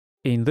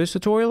In this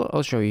tutorial,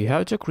 I'll show you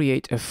how to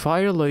create a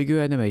fire logo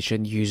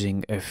animation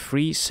using a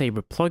free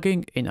Saber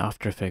plugin in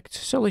After Effects.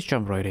 So let's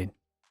jump right in.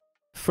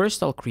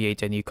 First, I'll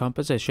create a new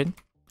composition.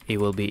 It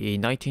will be a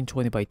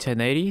 1920 by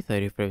 1080,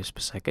 30 frames per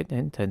second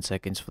and 10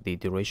 seconds for the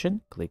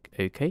duration. Click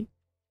OK.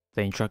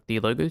 Then drag the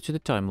logo to the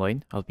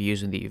timeline. I'll be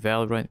using the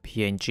Valorant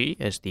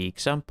PNG as the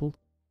example.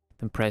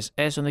 Then press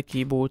S on the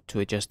keyboard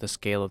to adjust the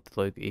scale of the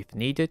logo if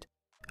needed.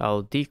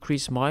 I'll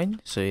decrease mine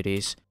so it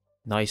is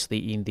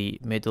nicely in the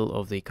middle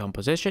of the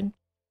composition.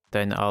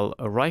 Then I'll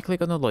right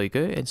click on the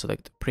logo and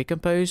select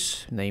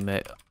pre-compose, name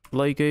it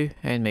logo,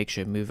 and make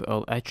sure move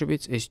all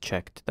attributes is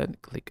checked. Then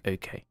click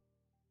OK.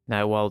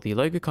 Now while the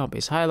logo comp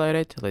is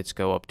highlighted, let's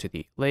go up to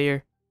the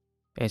layer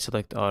and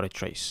select auto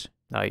trace.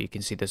 Now you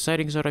can see the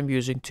settings that I'm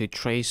using to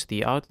trace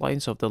the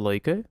outlines of the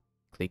logo.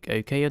 Click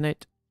OK on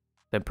it.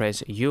 Then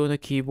press U on the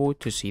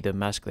keyboard to see the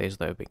mask layers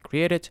that have been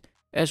created,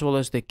 as well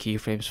as the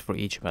keyframes for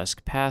each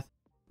mask path.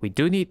 We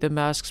do need the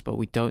masks, but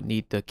we don't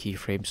need the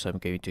keyframes, so I'm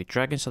going to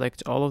drag and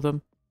select all of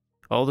them,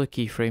 all the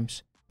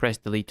keyframes, press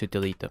delete to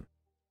delete them.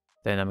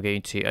 Then I'm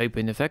going to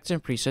open Effects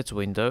and Presets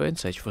window and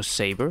search for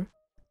Saber,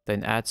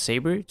 then add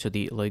Saber to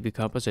the logo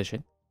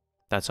composition.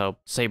 That's how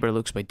Saber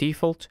looks by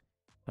default.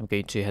 I'm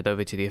going to head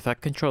over to the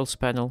Effect Controls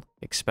panel,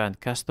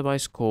 expand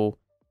Customize Core,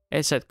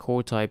 and set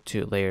Core Type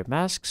to Layer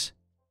Masks.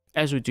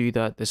 As we do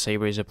that, the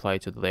Saber is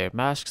applied to the layer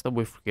masks that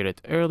we've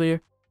created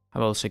earlier.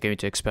 I'm also going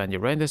to expand the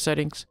render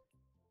settings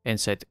and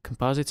set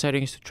composite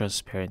settings to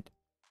transparent,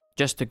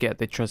 just to get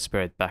the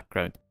transparent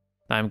background.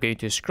 Now I'm going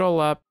to scroll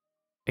up,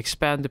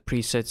 expand the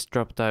presets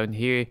drop down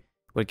here.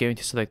 We're going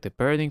to select the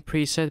burning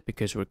preset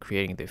because we're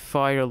creating the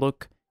fire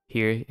look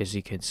here, as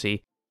you can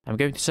see. I'm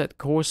going to set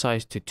core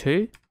size to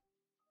 2.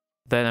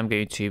 Then I'm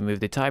going to move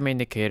the time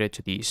indicator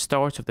to the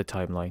start of the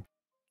timeline.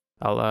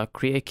 I'll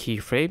create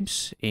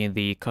keyframes in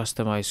the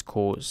Customize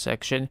Core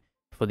section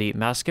for the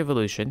mask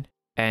evolution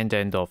and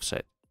end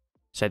offset.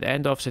 Set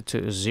end offset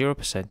to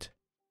 0%.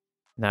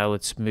 Now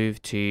let's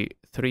move to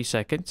 3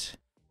 seconds.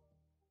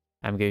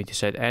 I'm going to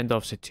set end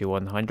offset to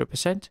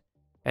 100%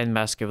 and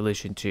mask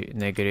evolution to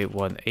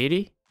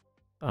 -180.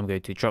 I'm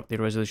going to drop the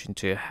resolution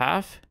to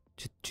half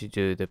to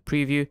do the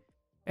preview.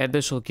 And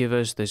this will give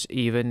us this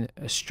even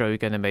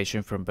stroke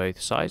animation from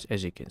both sides,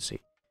 as you can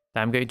see.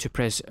 Now I'm going to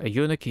press a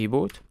U on the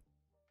keyboard.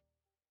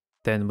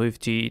 Then move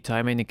the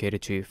time indicator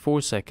to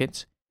 4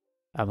 seconds.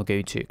 I'm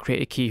going to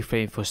create a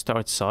keyframe for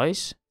start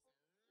size.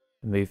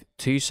 Move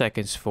 2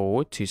 seconds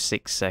forward to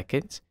 6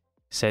 seconds.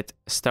 Set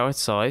start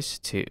size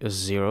to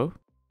 0.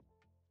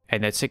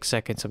 And at 6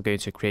 seconds, I'm going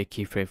to create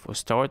a keyframe for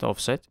start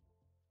offset.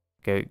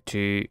 Go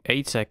to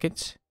 8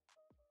 seconds.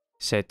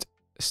 Set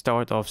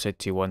start offset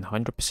to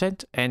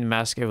 100% and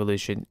mask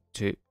evolution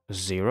to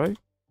 0.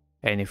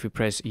 And if we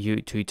press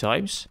U 2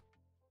 times,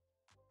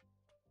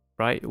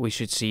 right, we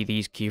should see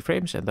these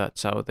keyframes, and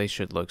that's how they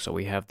should look. So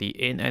we have the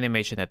in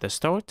animation at the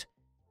start,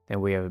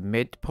 then we have a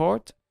mid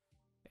part,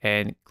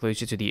 and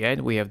closer to the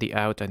end we have the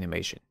out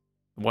animation.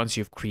 Once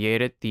you've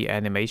created the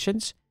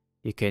animations,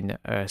 you can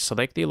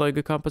select the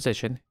logo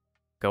composition,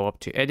 go up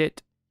to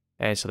edit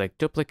and select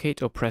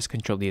duplicate, or press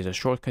Ctrl D as a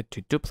shortcut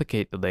to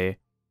duplicate the layer.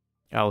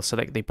 I'll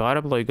select the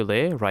bottom logo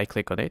layer, right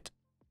click on it,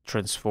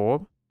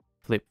 transform,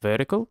 flip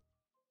vertical.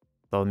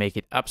 I'll make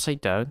it upside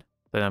down.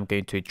 Then I'm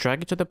going to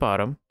drag it to the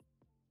bottom.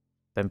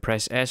 Then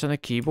press S on the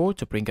keyboard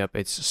to bring up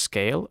its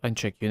scale and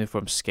check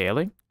uniform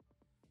scaling.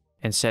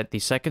 And set the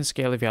second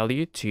scale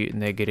value to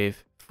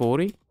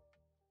 -40.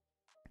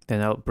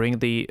 Then I'll bring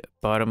the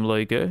bottom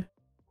logo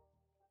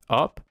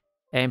up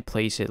and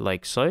place it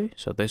like so.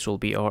 So this will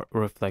be our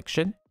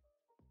reflection.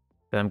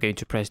 Then I'm going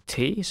to press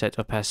T, set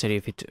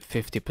opacity to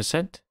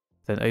 50%.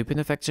 Then open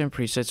Effects and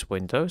Presets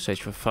window,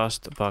 search for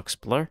Fast Box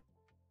Blur.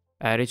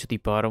 Add it to the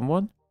bottom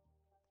one.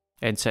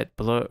 And set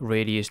blur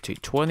radius to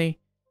 20.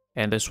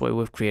 And this way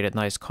we've created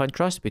nice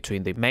contrast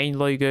between the main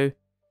logo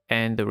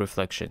and the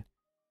reflection.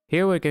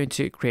 Here we're going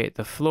to create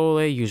the floor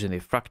layer using the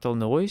fractal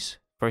noise.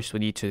 First we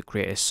need to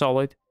create a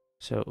solid.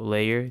 So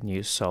layer,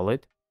 new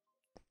solid.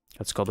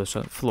 Let's call this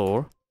one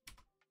floor.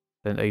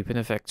 Then open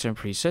Effects and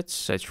Presets,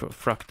 search for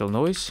fractal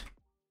noise.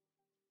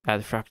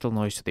 Add fractal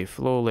noise to the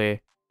floor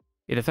layer.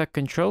 In Effect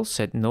Control,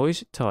 set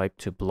noise type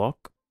to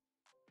block.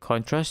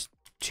 Contrast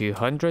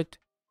 200.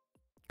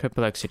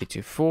 Complexity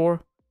to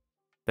 4.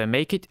 Then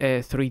make it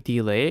a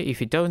 3D layer. If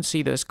you don't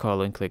see this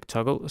column, click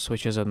toggle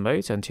switches on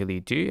modes until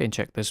you do, and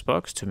check this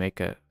box to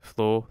make a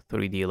floor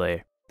 3D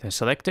layer. Then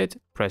select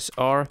it, press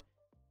R,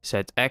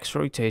 set X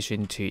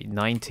rotation to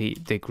 90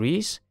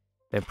 degrees,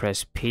 then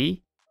press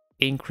P,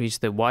 increase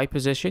the Y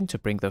position to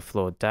bring the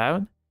floor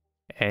down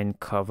and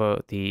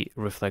cover the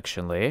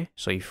reflection layer.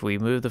 So if we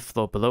move the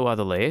floor below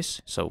other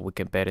layers, so we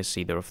can better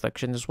see the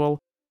reflection as well.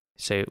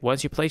 So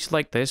once you place it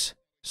like this,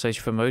 search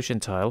for motion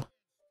tile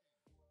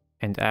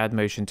and add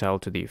motion tile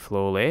to the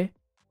floor layer.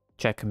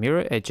 Check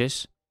mirror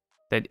edges,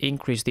 then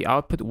increase the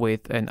output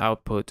width and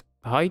output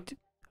height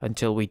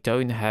until we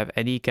don't have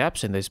any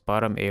gaps in this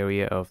bottom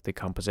area of the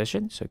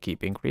composition. So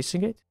keep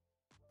increasing it.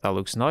 That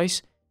looks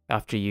nice.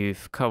 After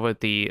you've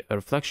covered the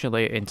reflection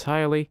layer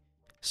entirely,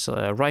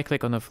 so right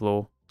click on the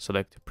floor,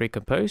 select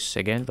pre-compose.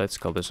 Again, let's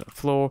call this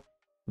floor.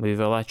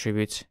 Move all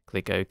attributes,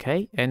 click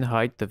OK, and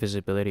hide the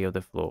visibility of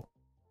the floor.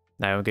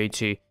 Now I'm going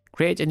to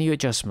create a new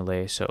adjustment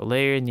layer. So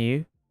layer,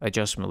 new,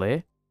 adjustment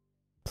layer.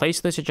 Place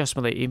this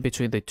adjustment layer in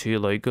between the two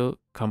logo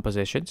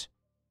compositions.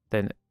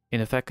 Then in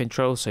effect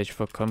control, search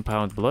for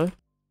compound blur.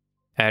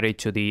 Add it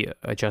to the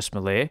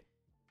adjustment layer.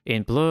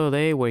 In blur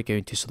layer, we're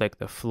going to select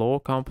the floor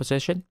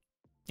composition.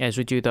 As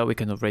we do that, we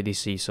can already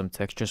see some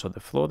textures on the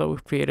floor that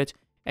we've created.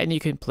 And you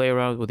can play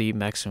around with the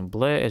maximum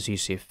blur as you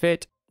see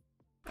fit.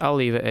 I'll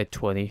leave it at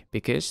 20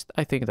 because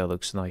I think that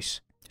looks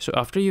nice. So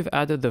after you've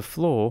added the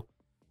floor,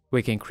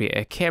 we can create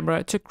a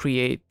camera to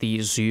create the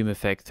zoom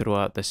effect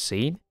throughout the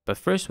scene. But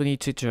first we need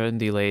to turn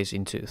the layers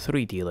into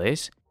 3D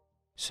layers.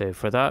 So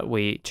for that,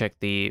 we check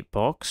the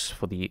box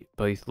for the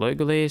both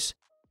logo layers.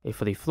 And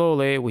for the floor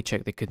layer, we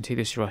check the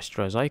continuous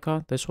rasterize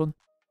icon, this one,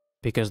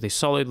 because the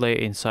solid layer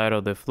inside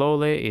of the floor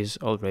layer is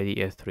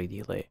already a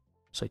 3D layer.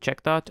 So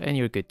check that and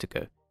you're good to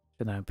go.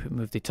 So now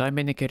move the time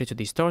indicator to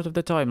the start of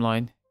the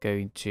timeline. Go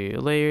into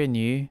layer,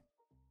 new,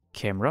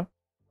 camera.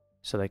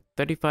 Select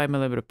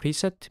 35mm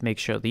preset to make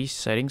sure these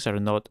settings are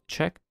not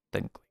checked.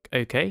 Then click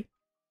OK.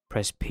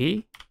 Press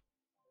P.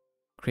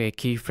 Create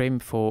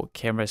keyframe for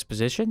camera's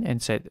position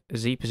and set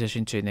Z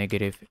position to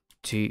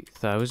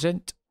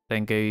 -2000.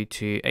 Then go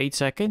to 8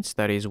 seconds.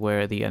 That is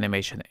where the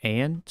animation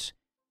ends.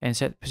 And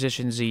set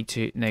position Z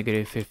to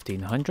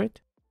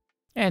 -1500.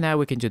 And now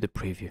we can do the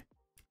preview.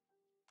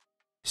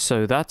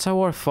 So that's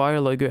how our fire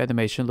logo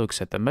animation looks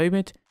at the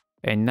moment.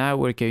 And now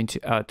we're going to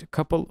add a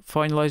couple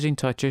finalizing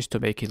touches to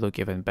make it look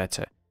even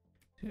better.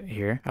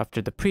 Here,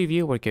 after the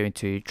preview, we're going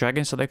to drag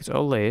and select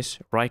all layers,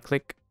 right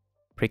click,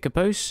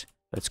 pre-compose.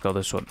 Let's call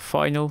this one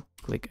final,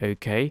 click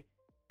OK.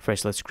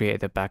 First, let's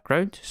create the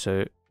background.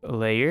 So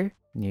layer,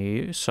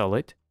 new,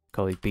 solid,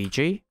 call it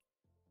BG.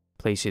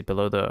 Place it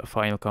below the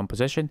final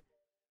composition.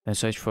 Then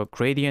search for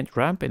gradient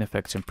ramp in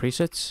effects and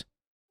presets.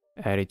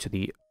 Add it to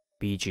the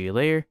BG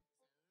layer.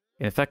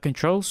 In effect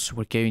controls,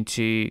 we're going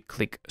to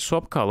click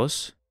swap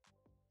colors.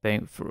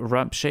 Then for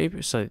ramp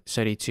shape,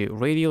 set it to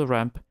radial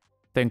ramp.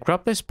 Then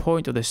grab this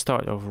point at the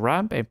start of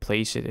ramp and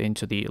place it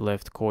into the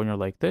left corner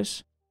like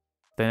this.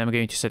 Then I'm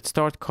going to set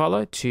start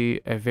color to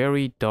a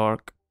very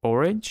dark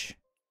orange,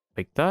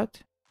 like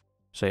that.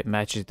 So it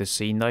matches the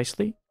scene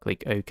nicely.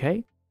 Click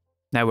OK.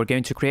 Now we're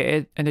going to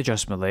create an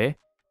adjustment layer.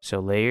 So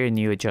layer,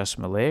 new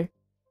adjustment layer.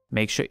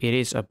 Make sure it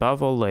is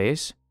above all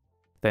layers.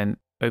 Then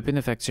open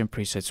effects and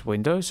presets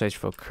window, search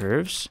for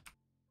curves.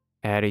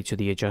 Add it to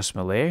the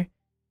adjustment layer.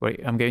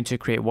 I'm going to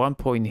create one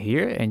point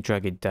here and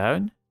drag it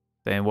down.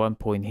 Then one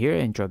point here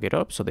and drag it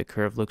up so the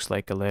curve looks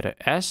like a letter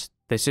S.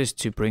 This is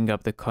to bring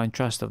up the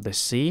contrast of the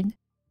scene.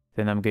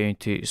 Then I'm going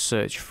to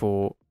search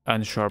for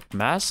unsharp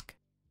mask.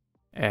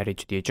 Add it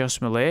to the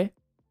adjustment layer.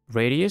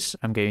 Radius,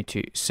 I'm going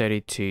to set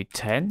it to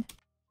 10.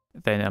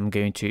 Then I'm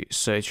going to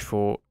search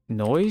for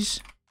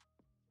noise.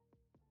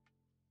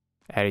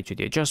 Add it to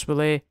the adjustment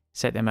layer.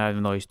 Set the amount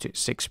of noise to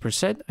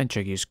 6% and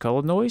check use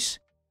color noise.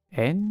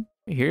 And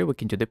here we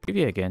can do the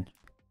preview again.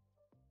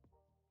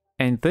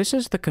 And this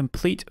is the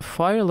complete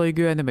fire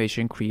logo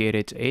animation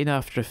created in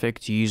After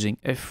Effects using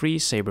a free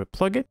Saber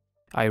plugin.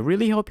 I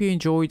really hope you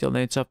enjoyed and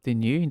learned something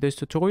new in this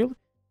tutorial.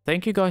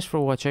 Thank you guys for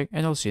watching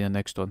and I'll see you in the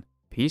next one.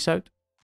 Peace out.